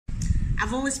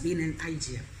I've always been an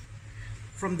IGF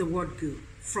from the word go,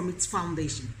 from its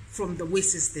foundation, from the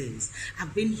WASIS days.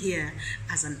 I've been here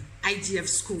as an IGF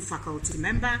school faculty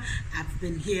member. I've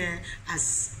been here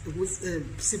as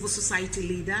a civil society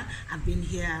leader. I've been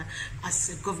here as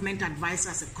a government advisor,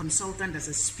 as a consultant, as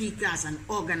a speaker, as an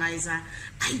organizer.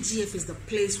 IGF is the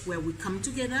place where we come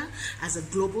together as a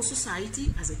global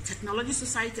society, as a technology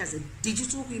society, as a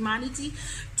digital humanity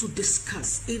to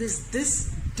discuss. It is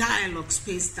this dialogue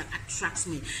space that attracts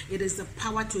me. It is the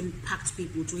power to impact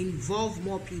people, to involve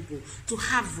more people, to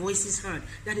have voices heard.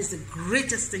 That is the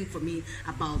greatest thing for me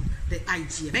about the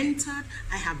IGF. Mentored,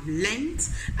 I have learned,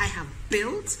 I have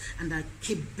built, and I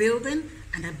keep building,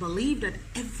 and I believe that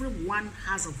everyone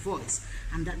has a voice,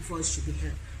 and that voice should be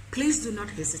heard. Please do not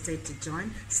hesitate to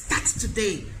join. Start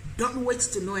today. Don't wait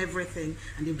to know everything.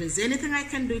 And if there's anything I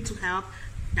can do to help,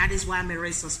 that is why I'm a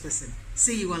resource person.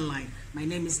 See you online. My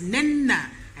name is Nnenna.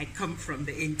 I come from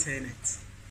the internet.